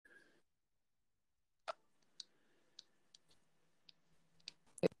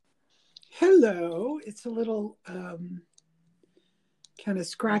Hello. It's a little kind of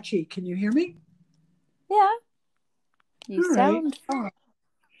scratchy. Can you hear me? Yeah, you All right. sound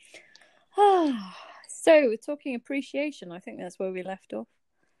fine. So we're talking appreciation. I think that's where we left off.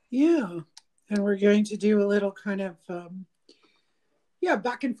 Yeah. And we're going to do a little kind of,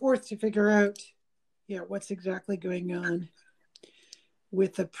 back and forth to figure out, what's exactly going on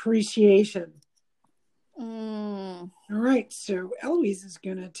with appreciation. All right. So Eloise is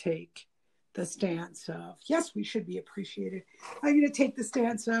going to take the stance of, yes, we should be appreciated. I'm going to take the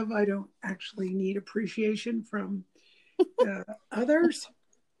stance of, I don't actually need appreciation from others.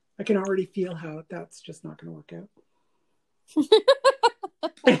 I can already feel how that's just not going to work out.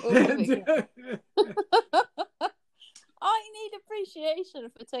 I need appreciation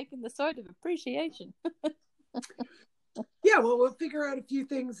for taking the side of appreciation. Yeah, well, we'll figure out a few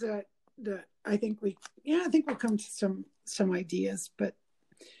things that I think we'll come to some ideas. But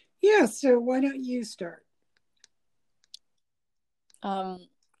yeah, so why don't you start?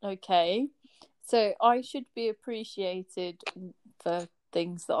 Okay. So I should be appreciated for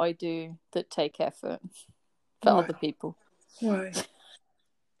things that I do that take effort for other people. Why?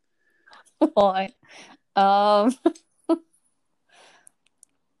 Why?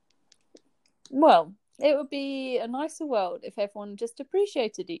 Well, it would be a nicer world if everyone just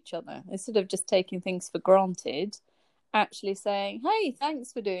appreciated each other instead of just taking things for granted. Actually saying, "Hey,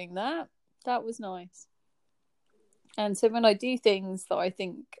 thanks for doing that. That was nice." And so when I do things that I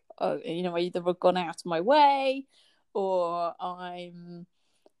think, either have gone out of my way or I'm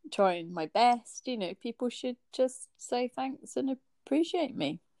trying my best, people should just say thanks and appreciate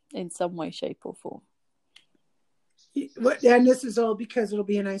me in some way, shape, or form. And this is all because it'll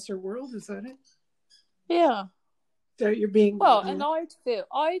be a nicer world, is that it? Yeah. So you're being and I'd feel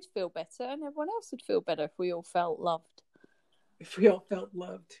better, and everyone else would feel better if we all felt loved. If we all felt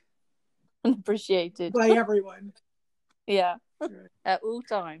loved and appreciated by everyone. Yeah, right. At all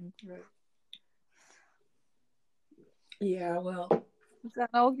times. Right. Yeah, well, is that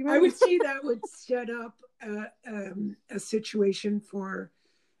an argument? I would see that would set up a situation for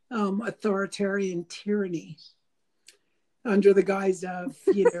authoritarian tyranny under the guise of,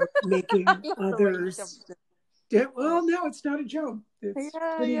 making others. Well, no, it's not a joke.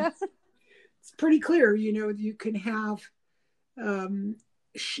 It's pretty clear. You can have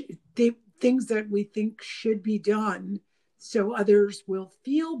things that we think should be done so others will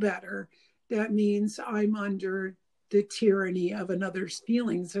feel better. That means I'm under the tyranny of another's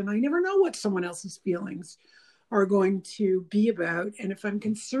feelings, and I never know what someone else's feelings are going to be about. And if I'm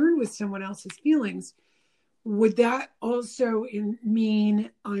concerned with someone else's feelings, would that also mean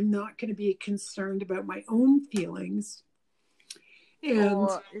I'm not going to be concerned about my own feelings?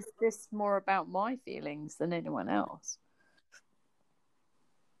 Or is this more about my feelings than anyone else?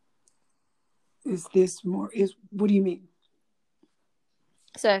 What do you mean?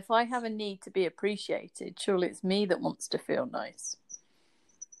 So if I have a need to be appreciated, surely it's me that wants to feel nice.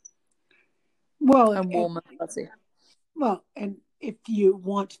 Well, and warm and fuzzy. Well, and if you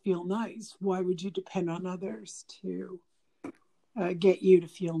want to feel nice, why would you depend on others to get you to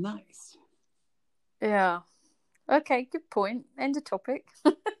feel nice? Yeah. Okay, good point. End of topic.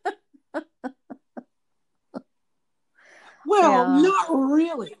 Well, not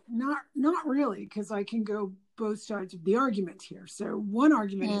really, because I can go both sides of the argument here. So one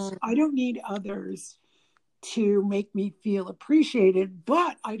argument is I don't need others to make me feel appreciated,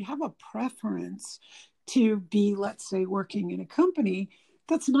 but I'd have a preference to be, let's say, working in a company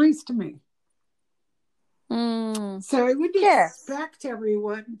that's nice to me. So I wouldn't expect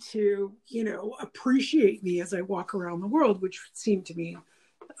everyone to, appreciate me as I walk around the world, which seemed to me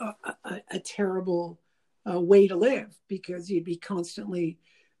a terrible way to live, because you'd be constantly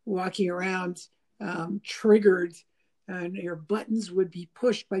walking around triggered, and your buttons would be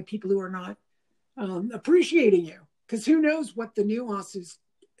pushed by people who are not appreciating you, because who knows what the nuances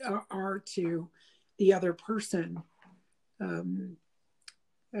are to the other person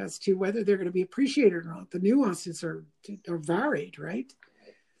as to whether they're going to be appreciated or not. The nuances are varied, right?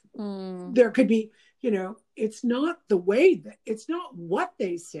 There could be, it's not it's not what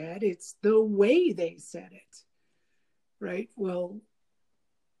they said, it's the way they said it, right? Well,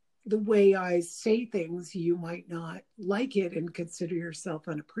 the way I say things, you might not like it and consider yourself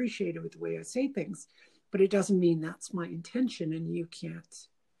unappreciated with the way I say things, but it doesn't mean that's my intention, and you can't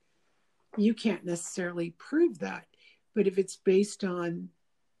necessarily prove that. But if it's based on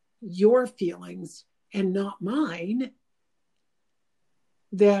your feelings and not mine,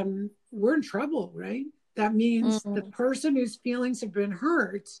 then we're in trouble, right? That means the person whose feelings have been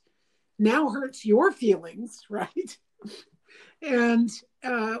hurt now hurts your feelings, right? And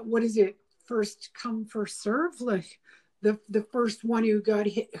what is it? first come, first serve. Like the first one who got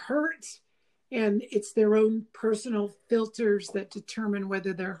hurt, and it's their own personal filters that determine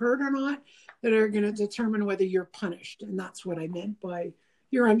whether they're hurt or not, that are going to determine whether you're punished. And that's what I meant by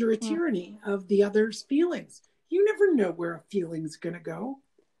you're under a tyranny of the other's feelings. You never know where a feeling's going to go.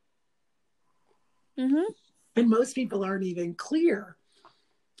 Mm-hmm. And most people aren't even clear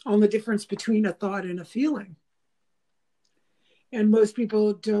on the difference between a thought and a feeling. And most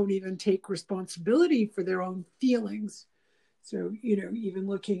people don't even take responsibility for their own feelings. So, even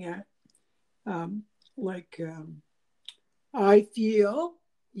looking at I feel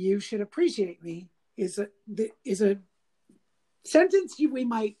you should appreciate me is a sentence we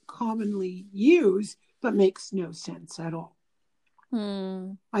might commonly use, but makes no sense at all.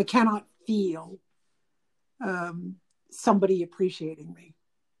 I cannot feel somebody appreciating me.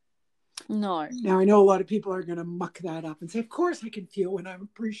 No. Now, I know a lot of people are going to muck that up and say, of course I can feel when I'm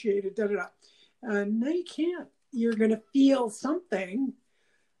appreciated, da, da, da. No, you can't. You're going to feel something.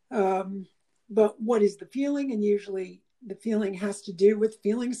 But what is the feeling? And usually the feeling has to do with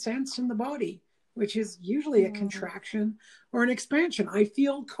feeling sense in the body, which is usually a contraction or an expansion. I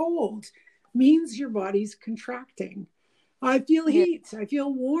feel cold means your body's contracting. I feel heat. I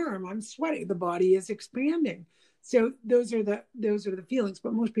feel warm. I'm sweating. The body is expanding. So those are the feelings,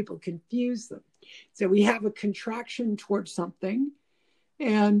 but most people confuse them. So we have a contraction towards something,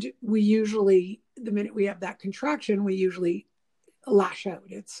 and we usually, the minute we have that contraction, we usually lash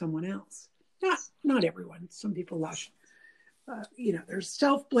out at someone else. Not everyone. Some people lash. There's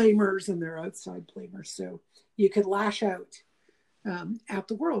self-blamers and there are outside blamers. So you could lash out at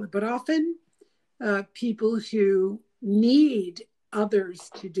the world, but often people who need others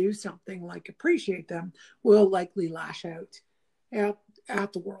to do something like appreciate them will likely lash out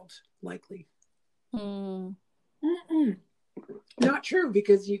at the world, likely. Not true,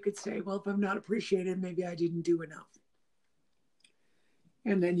 because you could say, well, if I'm not appreciated, maybe I didn't do enough.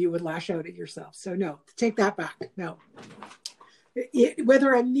 And then you would lash out at yourself. So no, take that back. No.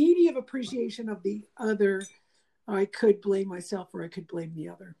 Whether I'm needy of appreciation of the other, I could blame myself or I could blame the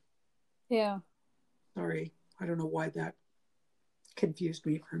other. Yeah. Sorry. I don't know why that confused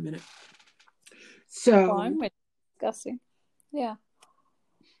me for a minute. So fine with discussing. Yeah.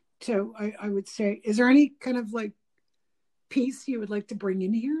 So I would say, is there any kind of like piece you would like to bring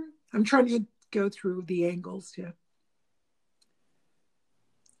in here? I'm trying to go through the angles. Yeah.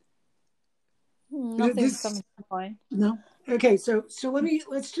 Nothing's coming to mind. No. Okay. So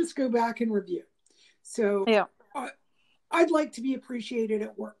let's just go back and review. So yeah. I'd like to be appreciated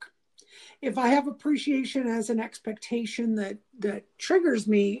at work. If I have appreciation as an expectation that triggers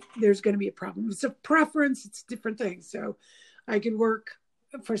me, there's going to be a problem. It's a preference. It's different things. So I could work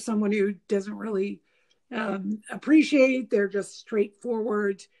for someone who doesn't really appreciate. They're just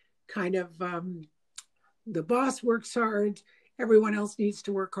straightforward, kind of the boss works hard. Everyone else needs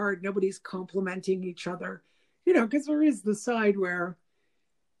to work hard. Nobody's complimenting each other, because there is the side where,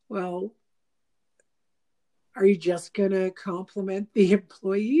 well, are you just going to compliment the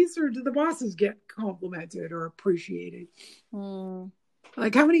employees, or do the bosses get complimented or appreciated?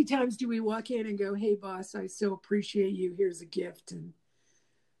 Like, how many times do we walk in and go, hey, boss, I so appreciate you. Here's a gift. And,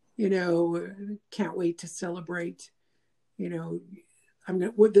 can't wait to celebrate. The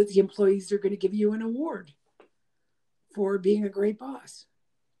employees are going to give you an award for being a great boss.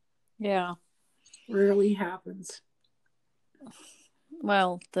 Yeah. Rarely happens.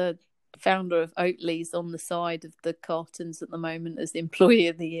 Well, the founder of Oatly's on the side of the cartons at the moment as Employee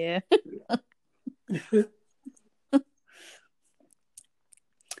of the Year.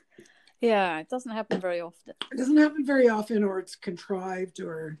 Yeah, it doesn't happen very often. It doesn't happen very often, or it's contrived,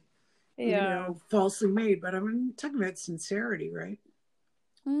 or falsely made. But I'm talking about sincerity, right?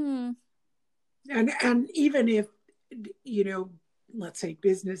 And even if let's say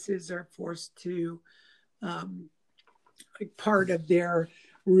businesses are forced to, part of their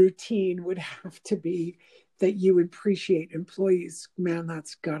routine would have to be that you appreciate employees. Man,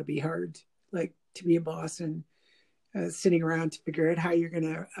 that's got to be hard. Like, to be a boss and sitting around to figure out how you're going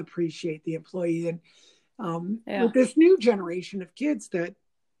to appreciate the employee. And with this new generation of kids, that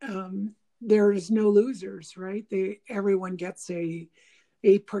there is no losers, right? Everyone gets a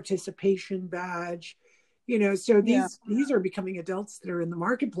participation badge, so these are becoming adults that are in the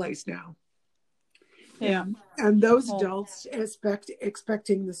marketplace now. Yeah. And those adults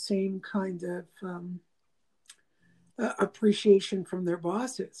expecting the same kind of appreciation from their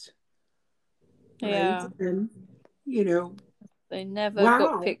bosses. Right? Yeah. And, they never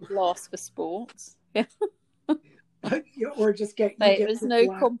got picked last for sports. Yeah. Or just get... There was no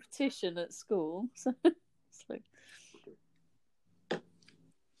competition at school. So it's like...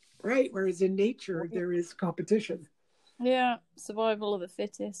 right? Whereas in nature, there is competition. Yeah, survival of the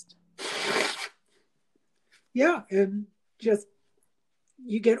fittest. Yeah, and just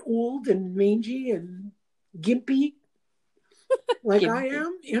you get old and mangy and gimpy, like I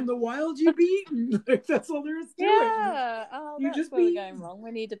am in the wild. You be eaten. That's all there is to it. Yeah. Oh, You that's just where be we're eaten. going wrong.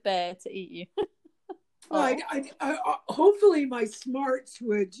 We need a bear to eat you. Well, hopefully my smarts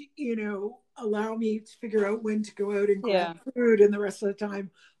would, allow me to figure out when to go out and grab food, and the rest of the time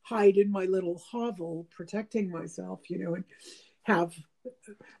hide in my little hovel, protecting myself, and have,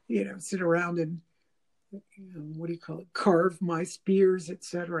 sit around and, what do you call it, carve my spears,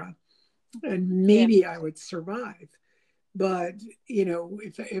 etc. And maybe I would survive. But,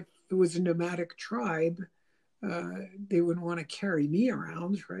 if it was a nomadic tribe, they wouldn't want to carry me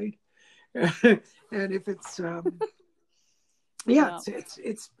around, right? And if it's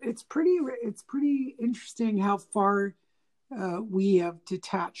it's pretty interesting how far we have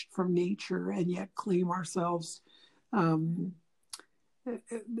detached from nature and yet claim ourselves the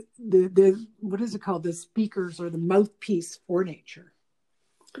what is it called, the speakers or the mouthpiece for nature.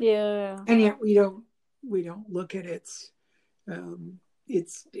 And yet we don't look at its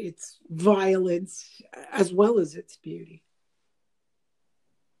violence as well as its beauty.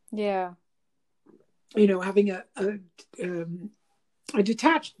 Having a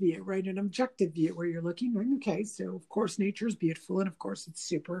detached view, right? An objective view where you're looking, okay, so of course nature is beautiful, and of course it's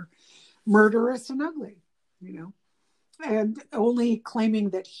super murderous and ugly, and only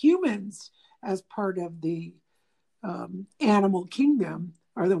claiming that humans, as part of the animal kingdom,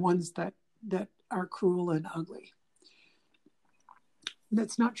 are the ones that are cruel and ugly.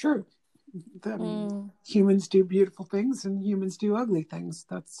 That's not true. Humans do beautiful things and humans do ugly things.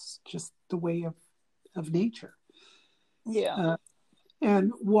 That's just the way of nature.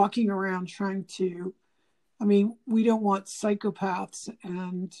 And walking around trying to, we don't want psychopaths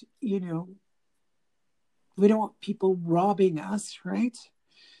and, we don't want people robbing us, right?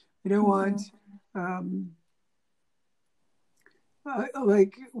 We don't want,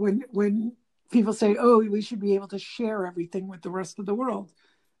 like when people say, oh, we should be able to share everything with the rest of the world.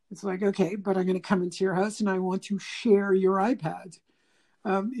 It's like, okay, but I'm going to come into your house and I want to share your iPad.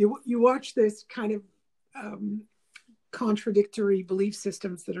 You watch this kind of contradictory belief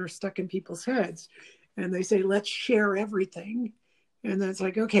systems that are stuck in people's heads, and they say, let's share everything. And that's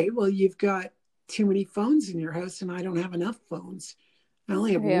like, okay, well, you've got too many phones in your house and I don't have enough phones. I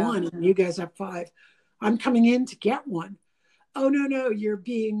only have one and you guys have 5. I'm coming in to get one. Oh, no, you're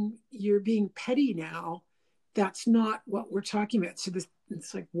being petty now. That's not what we're talking about. So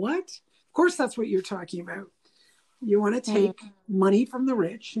it's like, what? Of course, that's what you're talking about. You want to take money from the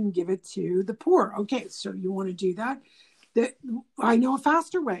rich and give it to the poor. Okay, so you want to do that? I know a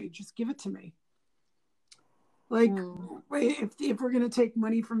faster way. Just give it to me. Like, if we're going to take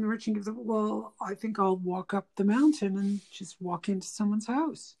money from the rich and give it, well, I think I'll walk up the mountain and just walk into someone's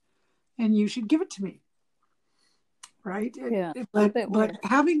house, and you should give it to me. Right? But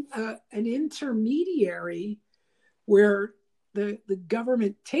having an intermediary where the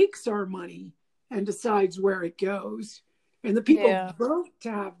government takes our money and decides where it goes, and the people vote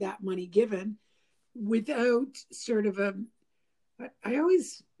to have that money given without sort of I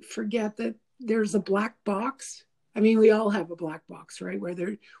always forget that there's a black box. We all have a black box, right? Where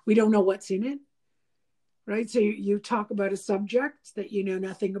we don't know what's in it, right? So you talk about a subject that you know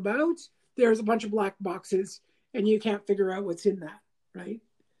nothing about. There's a bunch of black boxes and you can't figure out what's in that, right?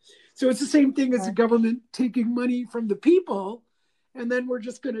 So it's the same thing as the government taking money from the people, and then we're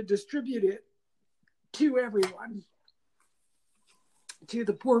just going to distribute it to everyone, to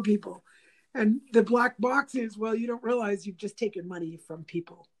the poor people. And the black box is, well, you don't realize you've just taken money from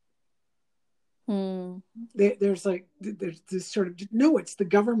people. There's this sort of, no, it's the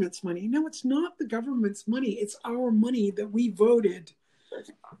government's money. No, it's not the government's money. It's our money that we voted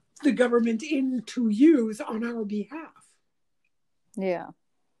the government in to use on our behalf. Right?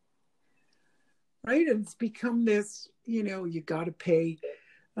 And it's become this, you got to pay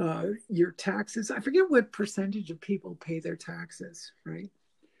your taxes. I forget what percentage of people pay their taxes, right?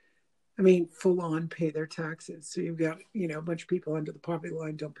 Full on pay their taxes. So you've got, a bunch of people under the poverty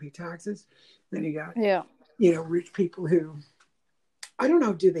line don't pay taxes. Then you got, rich people who, I don't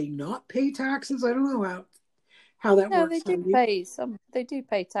know, do they not pay taxes? I don't know how that works. They do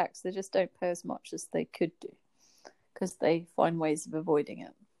pay tax. They just don't pay as much as they could do because they find ways of avoiding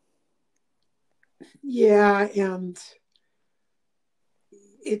it. Yeah, and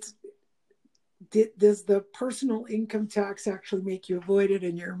does the personal income tax actually make you avoid it?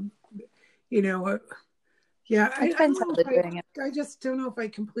 And you're, I just don't know if I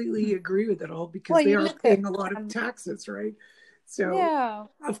completely agree with it all, because they are paying a lot of taxes, right? So, Yeah.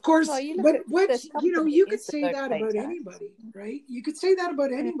 of course, Well, you look at what there's you could companies that say don't that pay about tax. anybody, right? You could say that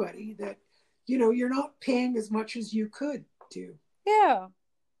about Yeah. anybody that, you're not paying as much as you could do. Yeah.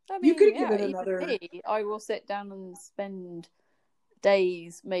 I You mean, could have yeah, given even another, me, I will sit down and spend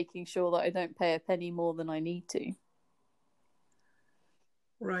days making sure that I don't pay a penny more than I need to.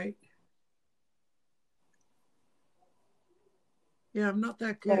 right? Yeah, I'm not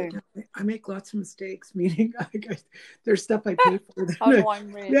that So, good. I make lots of mistakes, meaning there's stuff I pay for. oh no,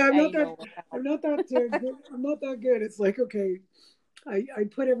 I'm really Yeah, I'm not that. anal I'm about. not that good. I'm not that good. It's like, okay, I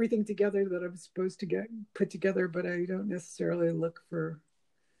put everything together that I'm supposed to get put together, but I don't necessarily look for,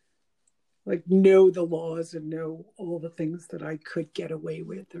 like, know the laws and know all the things that I could get away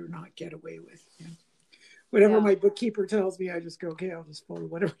with or not get away with. Yeah. Whatever Yeah. my bookkeeper tells me, I just go, okay, I'll just follow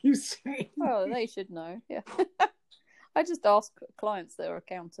whatever you say. Well, they should know. Yeah. I just ask clients that are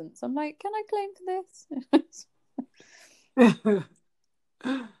accountants. I'm like, can I claim for this?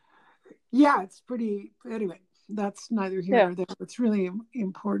 Yeah, it's pretty. Anyway, that's neither here Yeah. nor there. What's really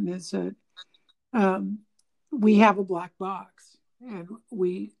important is that um, we have a black box and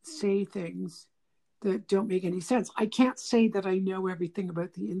we say things that don't make any sense. I can't say that I know everything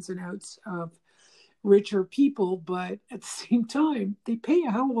about the ins and outs of richer people, but at the same time, they pay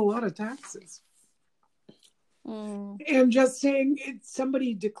a hell of a lot of taxes. And just saying it's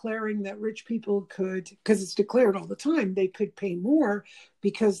somebody declaring that rich people could, because it's declared all the time, they could pay more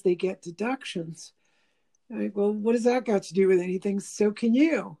because they get deductions. Like, well, what does that got to do with anything? So can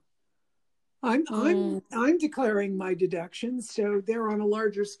you? I'm declaring my deductions, so they're on a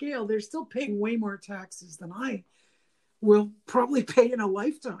larger scale. They're still paying way more taxes than I will probably pay in a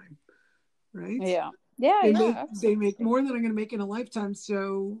lifetime, right? Yeah. Yeah, yeah, They make absolutely. more than I'm going to make in a lifetime.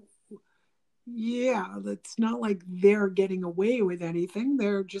 So yeah, it's not like they're getting away with anything.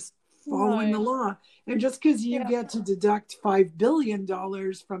 They're just following the No. law. And just because you Yeah. get to deduct $5 billion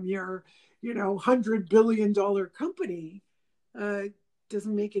from your, $100 billion company, uh,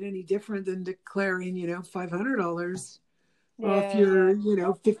 doesn't make it any different than declaring, $500 off Yeah, your,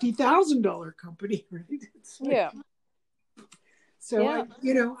 yeah. $50,000 company, right? It's like, Yeah. so Yeah.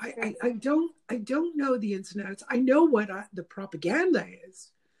 I don't know the ins and outs. I know what the propaganda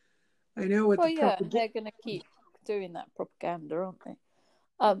is. I know what Well, the yeah, and propaganda. they're going to keep doing that propaganda, aren't they?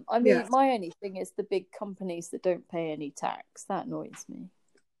 I Yeah. mean, my only thing is the big companies that don't pay any tax. That annoys me.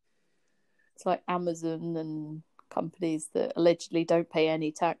 It's like Amazon and companies that allegedly don't pay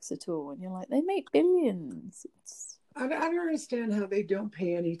any tax at all, and you're like, they make billions. I don't understand how they don't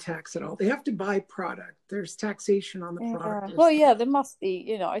pay any tax at all. They have to buy product. There's taxation on the product. Well, yeah, there must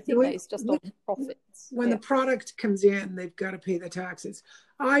be. I think that When, it's just on profits. when the Yeah. product comes in, they've got to pay the taxes.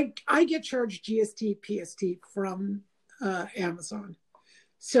 I get charged GST, PST from Amazon.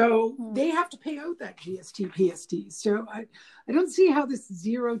 So they have to pay out that GST, PST. So I don't see how this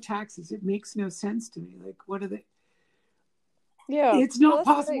zero taxes. It makes no sense to me. Like, what are they? Yeah. It's not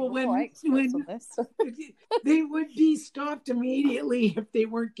Well, that's the thing. possible We're not experts on this. they would be stopped immediately if they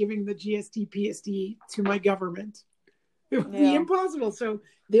weren't giving the GST, PST to my government. It would be impossible. So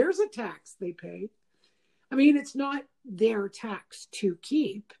there's a tax they pay. I mean, it's not their tax to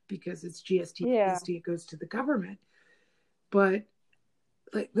keep because it's GST, PST, it goes to the government. But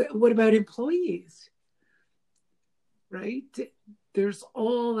like, what about employees? Right? There's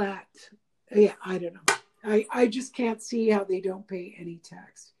all that. Yeah, I don't know. I just can't see how they don't pay any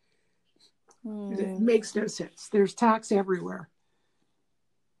tax. It makes no sense. There's tax everywhere.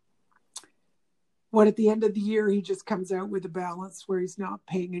 What, at the end of the year, he just comes out with a balance where he's not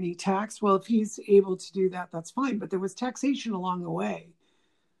paying any tax? Well, if he's able to do that, that's fine. But there was taxation along the way.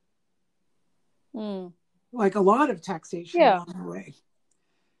 Like a lot of taxation along the way.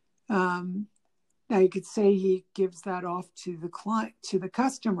 Now you could say he gives that off to the client, to the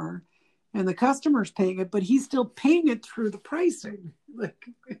customer, and the customer's paying it, but he's still paying it through the pricing. Like,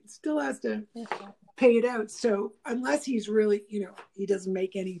 it still has to pay it out. So unless he's really, he doesn't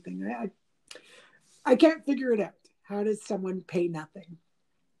make anything, I can't figure it out. How does someone pay nothing?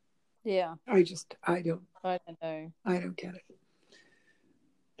 Yeah. I don't know. I don't get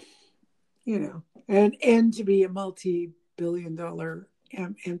it. And to be a multi-billion-dollar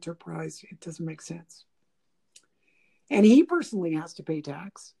enterprise, it doesn't make sense. And he personally has to pay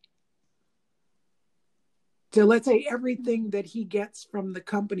tax. So let's say everything that he gets from the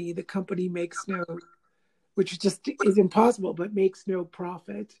company makes no, which just is impossible, but makes no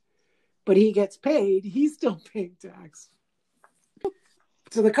profit. But he gets paid, he's still paying tax.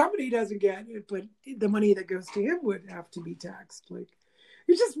 So the company doesn't get it, but the money that goes to him would have to be taxed. Like,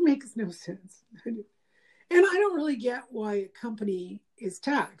 it just makes no sense. And I don't really get why a company is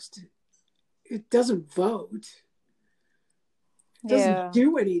taxed. It doesn't vote. It doesn't Yeah.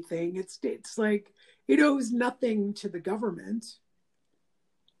 do anything. It's like it owes nothing to the government.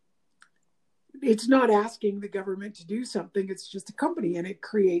 It's not asking the government to do something. It's just a company, and it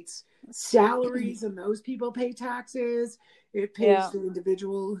creates salaries, and those people pay taxes. It pays Yeah. the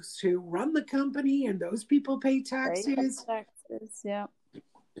individuals who run the company, and those people pay They pay taxes. taxes. Yeah.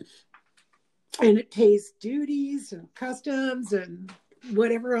 And it pays duties and customs and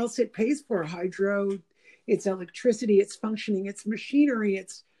whatever else it pays for. Hydro, it's electricity, it's functioning, it's machinery,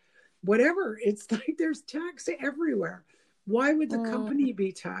 it's whatever. It's like there's tax everywhere. Why would the company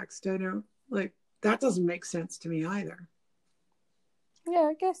be taxed? I don't like that. Doesn't make sense to me either. Yeah,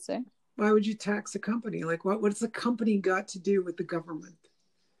 I guess so. Why would you tax a company? Like what's the company got to do with the government?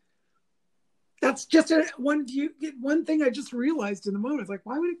 That's just one thing I just realized in the moment. It's like,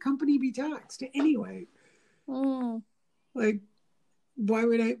 why would a company be taxed anyway? Like, why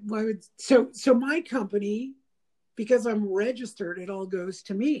would so my company, because I'm registered, it all goes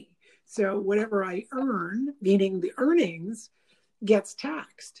to me. So whatever I earn, meaning the earnings, gets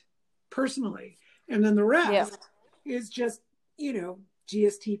taxed personally. And then the rest is just,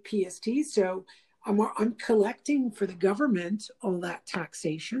 GST, PST. So I'm collecting for the government all that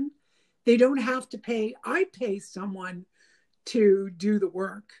taxation. They don't have to pay. I pay someone to do the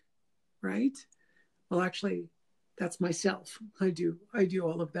work, right? Well, actually, that's myself. I do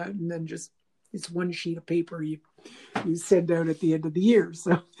all of that, and then just it's one sheet of paper you send out at the end of the year.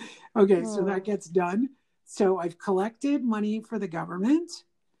 So, okay, so that gets done. So I've collected money for the government.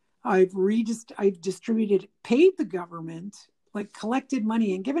 I've distributed, paid the government, like collected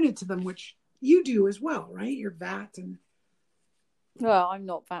money and given it to them, which you do as well, right? Your VAT and. Well, I'm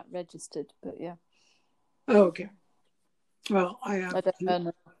not VAT registered, but yeah. Oh, okay. Well, I don't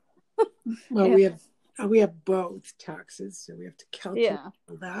know. Well, we have both taxes, so we have to calculate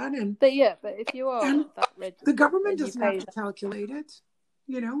that. But if you are VAT registered, the government doesn't have to calculate it.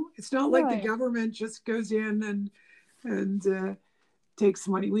 It's not like the government just goes in and takes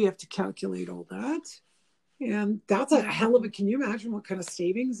money. We have to calculate all that, and that's a hell of a. Can you imagine what kind of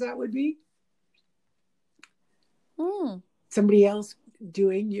savings that would be? Somebody else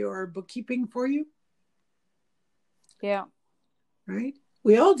doing your bookkeeping for you. Yeah. Right.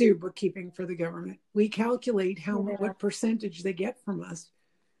 We all do bookkeeping for the government. We calculate what percentage they get from us.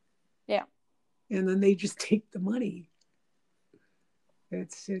 Yeah. And then they just take the money.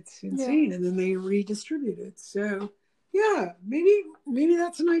 It's insane. Yeah. And then they redistribute it. So yeah, maybe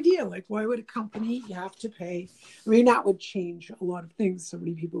that's an idea. Like, why would a company have to pay? I mean, that would change a lot of things. So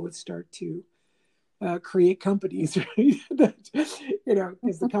many people would start to create companies, right?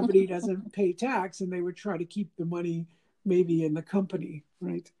 Because the company doesn't pay tax, and they would try to keep the money maybe in the company,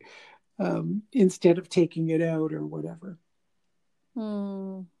 right? Instead of taking it out or whatever.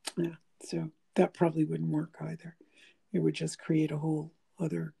 Yeah, so that probably wouldn't work either. It would just create a whole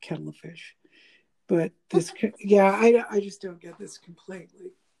other kettle of fish. But this, I just don't get this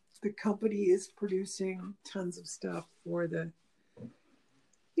completely. The company is producing tons of stuff for the.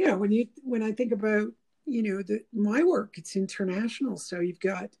 When I think about my work, it's international. So you've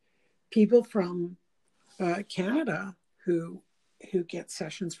got people from Canada who get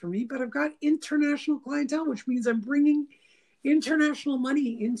sessions for me, but I've got international clientele, which means I'm bringing international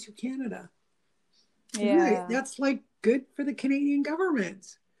money into Canada. Yeah, right. That's like good for the Canadian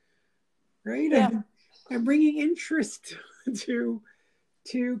government, right? Yeah. I'm bringing interest to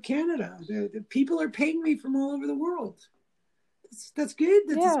Canada. The people are paying me from all over the world. That's good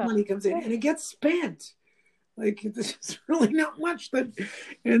that this money comes in and it gets spent. Like, there's really not much that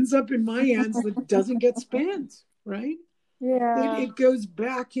ends up in my hands that doesn't get spent, right? Yeah. It goes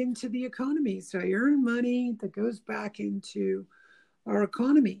back into the economy. So I earn money that goes back into our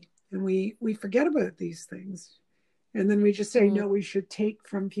economy. And we forget about these things. And then we just say, no, we should take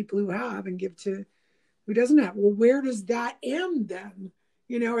from people who have and give to who doesn't have. Well, where does that end then?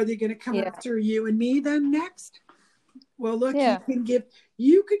 Are they going to come after you and me then next? Well, look,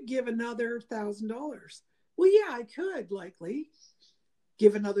 you could give another $1,000. Well, yeah, I could likely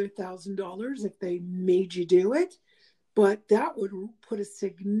give another $1,000 if they made you do it, but that would put a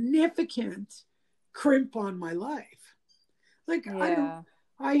significant crimp on my life. Like,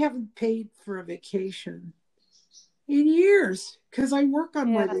 I haven't paid for a vacation in years because I work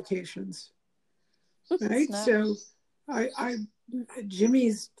on my vacations, right? Nice. So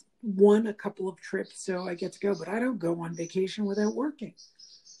Jimmy's won a couple of trips, so I get to go, but I don't go on vacation without working.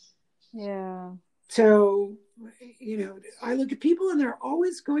 Yeah. So, I look at people and they're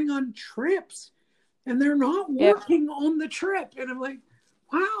always going on trips and they're not working on the trip. And I'm like,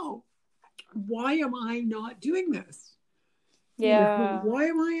 wow, why am I not doing this? Yeah. Why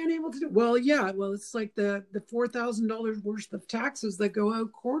am I unable to do? Well, yeah, well, it's like the $4,000 worth of taxes that go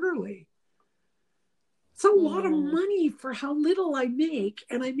out quarterly. It's a lot of money for how little I make,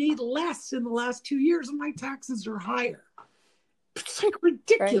 and I made less in the last 2 years, and my taxes are higher. It's like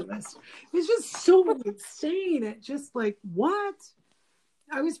ridiculous. Right. It's just so insane. It just like, what?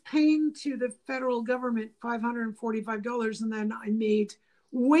 I was paying to the federal government $545, and then I made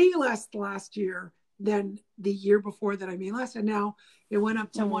way less last year than the year before that I made less, and now it went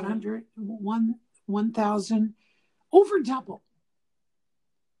up to 1,000, over double.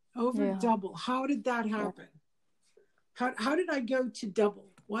 Double. How did that happen? How did I go to double?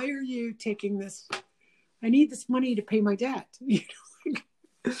 Why are you taking this? I need this money to pay my debt. Yeah.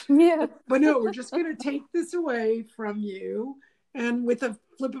 But no, we're just going to take this away from you, and with a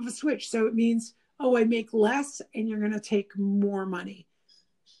flip of a switch. So it means, I make less and you're going to take more money.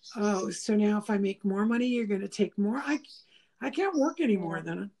 Oh, so now if I make more money, you're going to take more. I can't work any more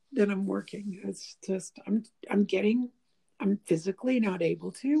than I'm working. It's just, I'm physically not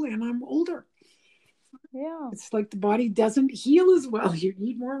able to, and I'm older. Yeah. It's like the body doesn't heal as well. You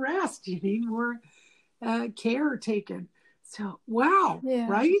need more rest. You need more care taken. So, wow. Yeah.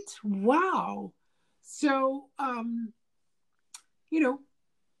 Right? Wow. So,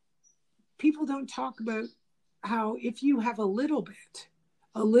 people don't talk about how if you have a little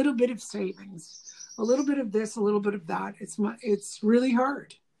bit of savings, a little bit of this, a little bit of that, it's really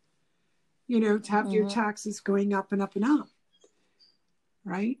hard, to have your taxes going up and up and up,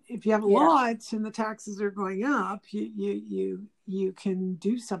 right? If you have a lot and the taxes are going up, you can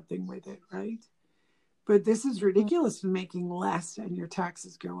do something with it, right? But this is ridiculous, making less and your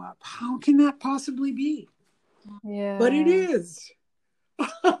taxes go up. How can that possibly be? Yeah. But it is.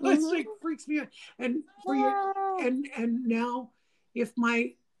 It's like freaks me out. And for and now if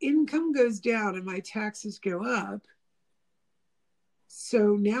my income goes down and my taxes go up,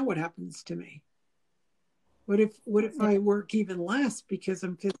 so now what happens to me? What if I work even less because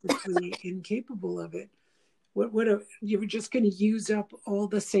I'm physically incapable of it? What you were just going to use up all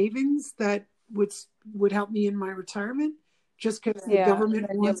the savings that would help me in my retirement just because the government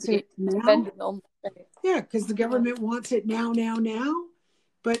wants it now? Yeah, because the government wants it now.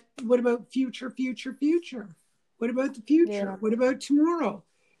 But what about future? What about the future? Yeah. What about tomorrow?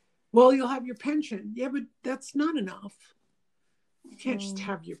 Well, you'll have your pension. Yeah, but that's not enough. You can't just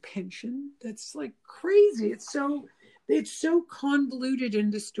have your pension. That's like crazy. It's so convoluted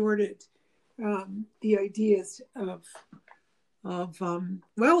and distorted. The ideas of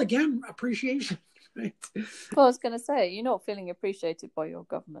again, appreciation. Right? Well, I was going to say, you're not feeling appreciated by your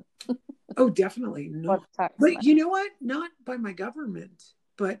government. Oh, definitely not. But you know what? Not by my government,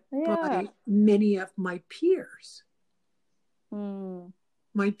 but by many of my peers.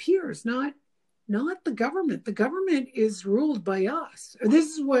 My peers, not the government. The government is ruled by us.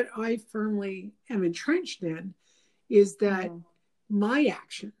 This is what I firmly am entrenched in, is that my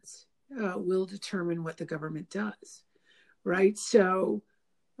actions will determine what the government does, right? So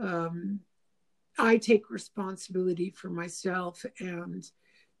I take responsibility for myself and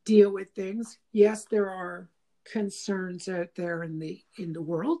deal with things. Yes, there are concerns out there in the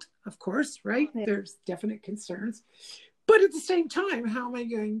world, of course, right? Yeah. There's definite concerns. But at the same time, how am I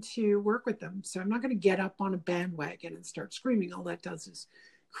going to work with them? So I'm not going to get up on a bandwagon and start screaming. All that does is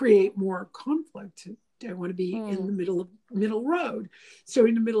create more conflict. I want to be in the middle road. So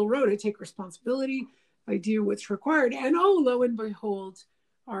in the middle road, I take responsibility. I do what's required. And lo and behold,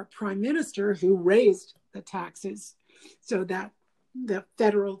 our prime minister, who raised the taxes so that the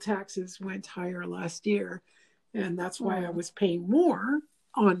federal taxes went higher last year. And that's why I was paying more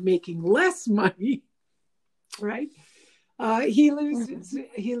on making less money, right? He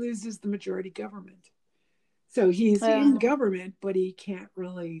loses the majority government. So he's in government, but he can't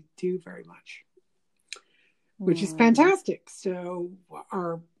really do very much, which is fantastic. So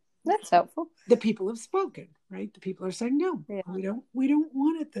that's helpful. The people have spoken, right? The people are saying, no, we don't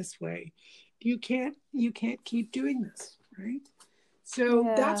want it this way. You can't keep doing this, right?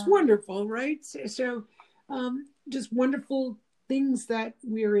 So that's wonderful, right? So just wonderful things that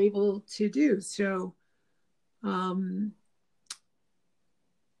we're able to do. So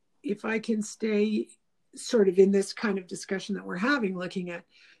if I can stay sort of in this kind of discussion that we're having, looking at,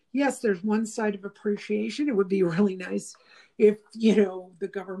 yes, there's one side of appreciation. It would be really nice if, the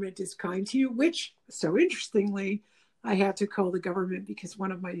government is kind to you, which, so interestingly, I had to call the government because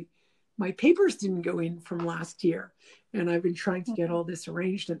one of my papers didn't go in from last year. And I've been trying to get all this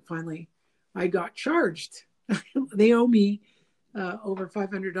arranged, and finally I got charged. They owe me over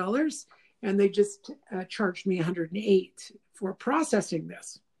 $500, and they just charged me $108 for processing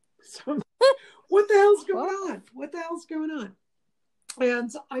this. So what the hell's going on?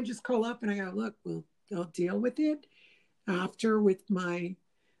 And I just call up and I go, look, I'll deal with it after with my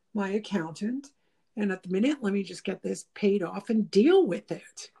accountant. And at the minute, let me just get this paid off and deal with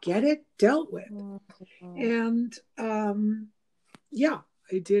it, get it dealt with. And yeah,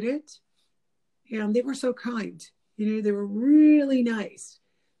 I did it. And they were so kind. They were really nice.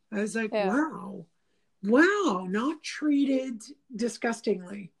 I was like, wow, not treated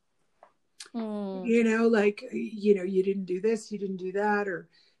disgustingly. Like, you didn't do this, you didn't do that, or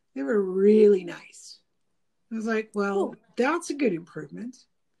they were really nice. I was like, well, that's a good improvement.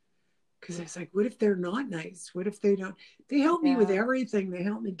 Because I was like, what if they're not nice? What if they don't? They helped me with everything. They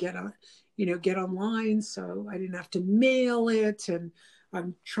helped me get online, so I didn't have to mail it. And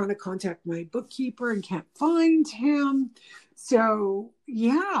I'm trying to contact my bookkeeper and can't find him. So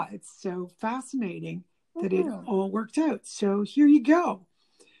yeah, it's so fascinating that it all worked out. So here you go.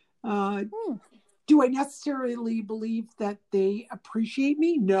 Do I necessarily believe that they appreciate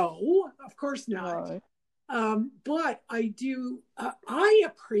me? No, of course not. But I do, I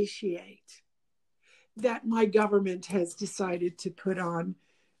appreciate that my government has decided to put on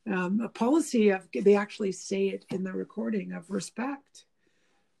a policy of, they actually say it in the recording, of respect.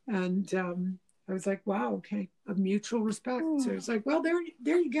 And I was like, wow, okay, of mutual respect. So it's like, well, there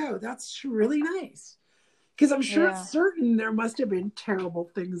you go. That's really nice. Because I'm sure it's certain there must have been terrible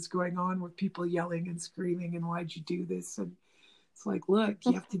things going on with people yelling and screaming and why'd you do this? And it's like, look,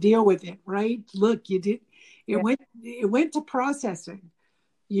 you have to deal with it, right? Look, you did. It went to processing.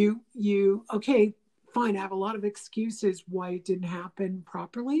 You okay, fine. I have a lot of excuses why it didn't happen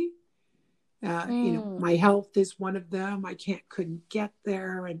properly. My health is one of them. I couldn't get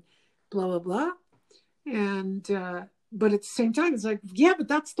there, and blah blah blah. And but at the same time, it's like, yeah, but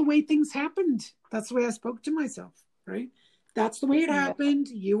that's the way things happened. That's the way I spoke to myself, right? That's the way it happened.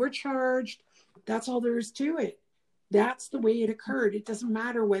 You were charged. That's all there is to it. That's the way it occurred. It doesn't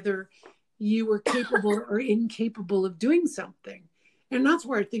matter whether you were capable or incapable of doing something. And that's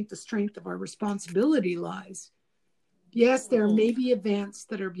where I think the strength of our responsibility lies. Yes, there may be events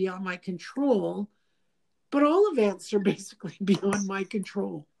that are beyond my control, but all events are basically beyond my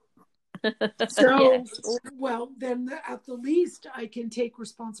control. So, well, then at the least I can take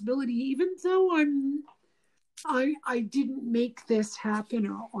responsibility, even though I didn't make this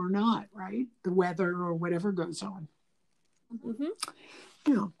happen or not, right? The weather or whatever goes on.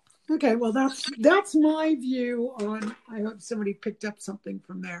 Yeah. Okay. Well, that's my view on. I hope somebody picked up something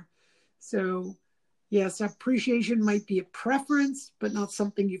from there. So, yes, appreciation might be a preference, but not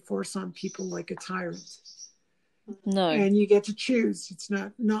something you force on people like a tyrant. No. And you get to choose. It's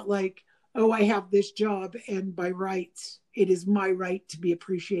not like, oh, I have this job and by rights, it is my right to be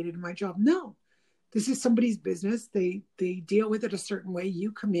appreciated in my job. No, this is somebody's business. They deal with it a certain way.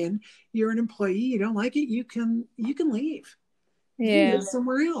 You come in, you're an employee. You don't like it, you can leave. You can live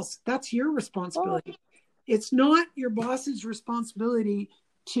somewhere else. That's your responsibility. It's not your boss's responsibility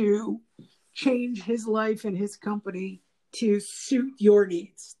to change his life and his company to suit your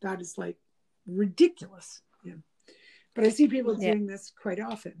needs. That is like ridiculous. Yeah. But I see people doing this quite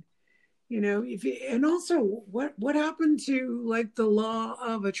often. And also what happened to like the law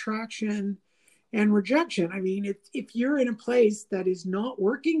of attraction and rejection? I mean, if you're in a place that is not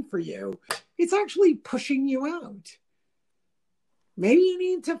working for you, it's actually pushing you out. Maybe you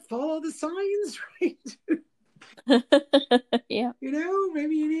need to follow the signs, right? Yeah.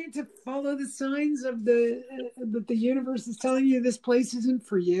 Maybe you need to follow the signs of that the universe is telling you this place isn't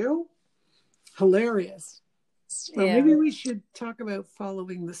for you. Hilarious. Well, maybe we should talk about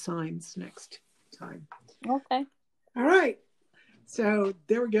following the signs next time. Okay. All right. So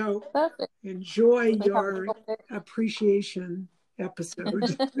there we go. Perfect. Enjoy your appreciation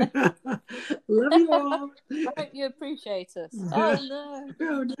episode. Love you all. I hope you appreciate us. Oh, no.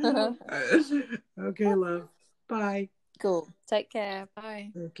 Oh, no. Okay, love. Bye. Cool. Take care.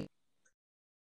 Bye. Okay.